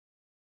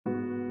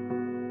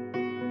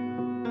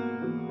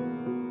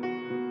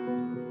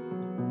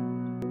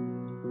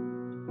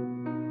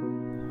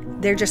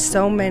There are just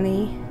so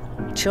many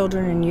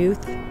children and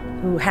youth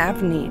who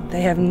have need.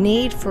 They have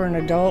need for an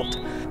adult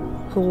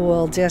who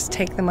will just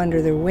take them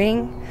under their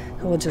wing,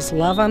 who will just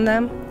love on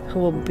them, who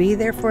will be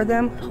there for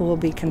them, who will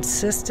be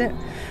consistent,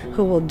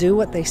 who will do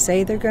what they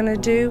say they're going to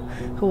do,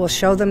 who will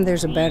show them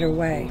there's a better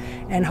way,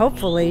 and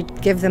hopefully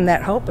give them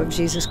that hope of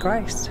Jesus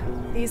Christ.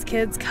 These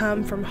kids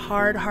come from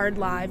hard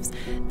lives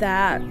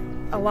that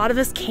a lot of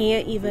us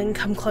can't even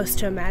come close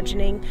to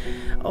imagining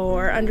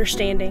or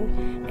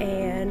understanding,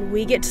 and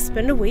we get to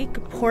spend a week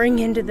pouring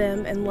into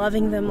them and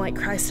loving them like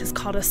Christ has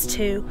called us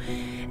to.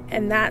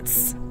 And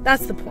that's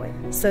the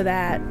point, so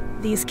that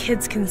these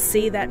kids can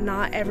see that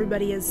not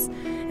everybody is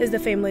the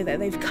family that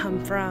they've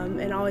come from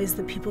and always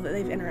the people that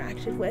they've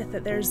interacted with,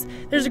 that there's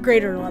a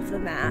greater love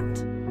than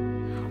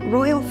that.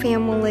 Royal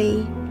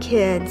Family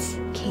Kids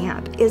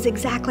Camp is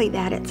exactly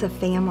that. It's a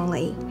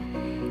family.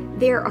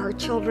 There are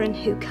children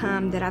who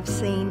come that I've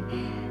seen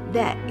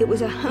that it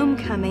was a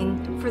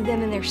homecoming for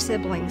them and their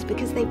siblings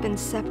because they've been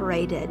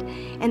separated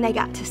and they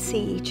got to see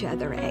each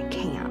other at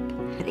camp.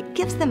 It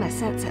gives them a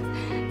sense of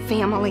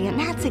family, and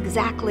that's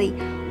exactly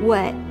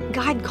what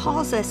God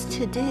calls us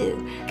to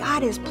do.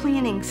 God is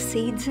planting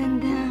seeds in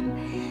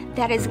them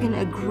that is going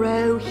to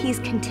grow. He's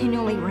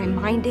continually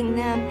reminding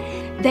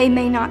them. They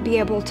may not be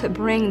able to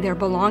bring their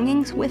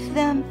belongings with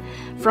them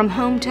from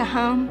home to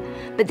home,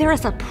 but there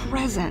is a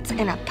presence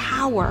and a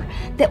power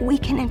that we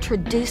can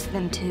introduce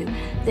them to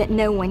that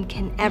no one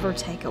can ever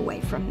take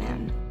away from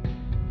them.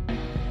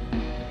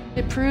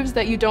 It proves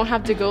that you don't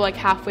have to go like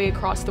halfway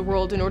across the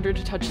world in order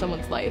to touch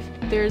someone's life.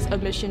 There's a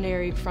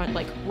missionary front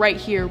like right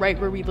here, right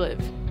where we live.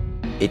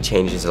 It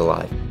changes a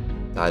life.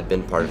 I'd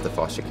been part of the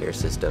foster care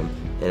system,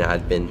 and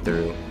I'd been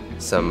through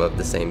some of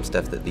the same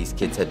stuff that these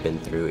kids had been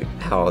through,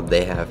 how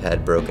they have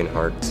had broken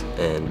hearts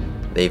and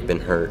they've been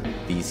hurt.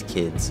 These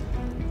kids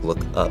look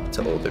up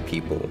to older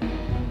people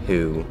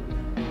who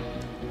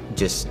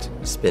just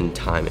spend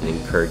time and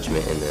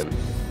encouragement in them,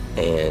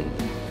 and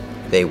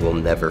they will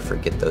never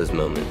forget those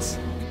moments.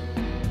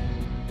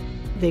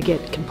 They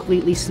get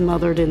completely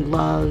smothered in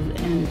love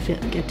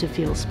and get to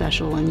feel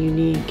special and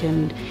unique,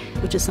 and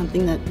which is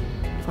something that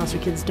foster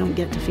kids don't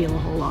get to feel a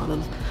whole lot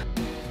of.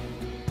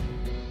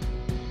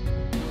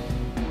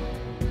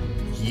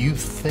 You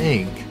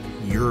think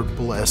you're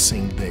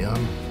blessing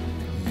them,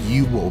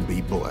 you will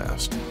be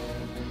blessed.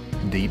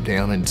 Deep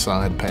down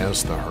inside,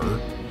 past the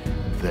hurt,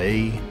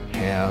 they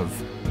have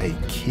a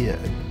kid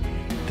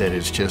that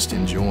is just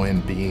enjoying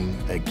being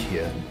a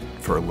kid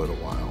for a little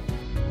while.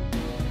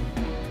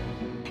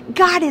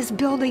 God is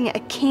building a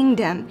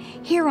kingdom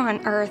here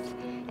on earth,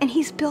 and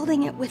He's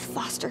building it with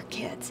foster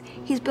kids.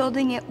 He's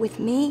building it with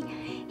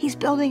me. He's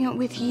building it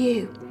with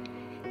you.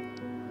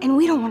 And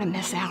we don't want to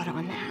miss out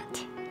on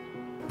that.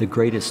 The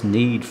greatest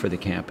need for the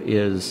camp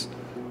is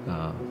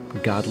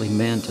godly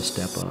men to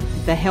step up.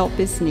 The help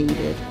is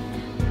needed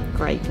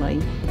greatly.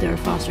 There are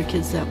foster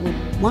kids that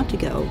would want to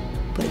go,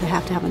 but they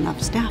have to have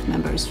enough staff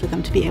members for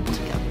them to be able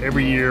to go.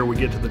 Every year we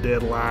get to the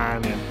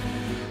deadline and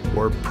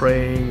we're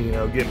praying,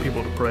 getting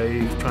people to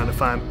pray, trying to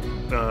find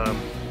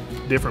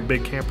different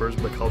big campers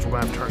because we're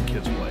going to have to turn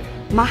kids away.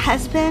 My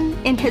husband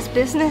in his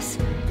business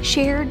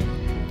shared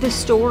the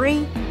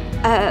story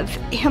of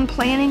him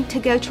planning to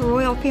go to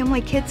Royal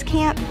Family Kids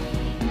Camp,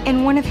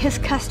 and one of his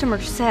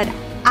customers said,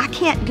 "I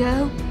can't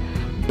go,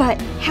 but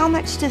how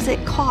much does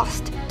it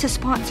cost to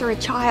sponsor a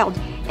child?"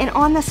 And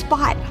on the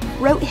spot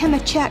wrote him a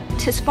check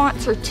to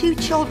sponsor 2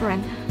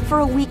 children for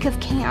a week of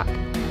camp.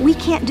 We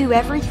can't do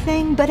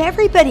everything, but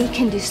everybody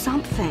can do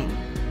something.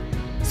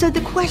 So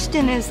the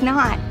question is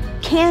not,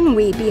 can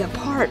we be a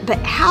part, but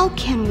how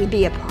can we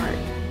be a part?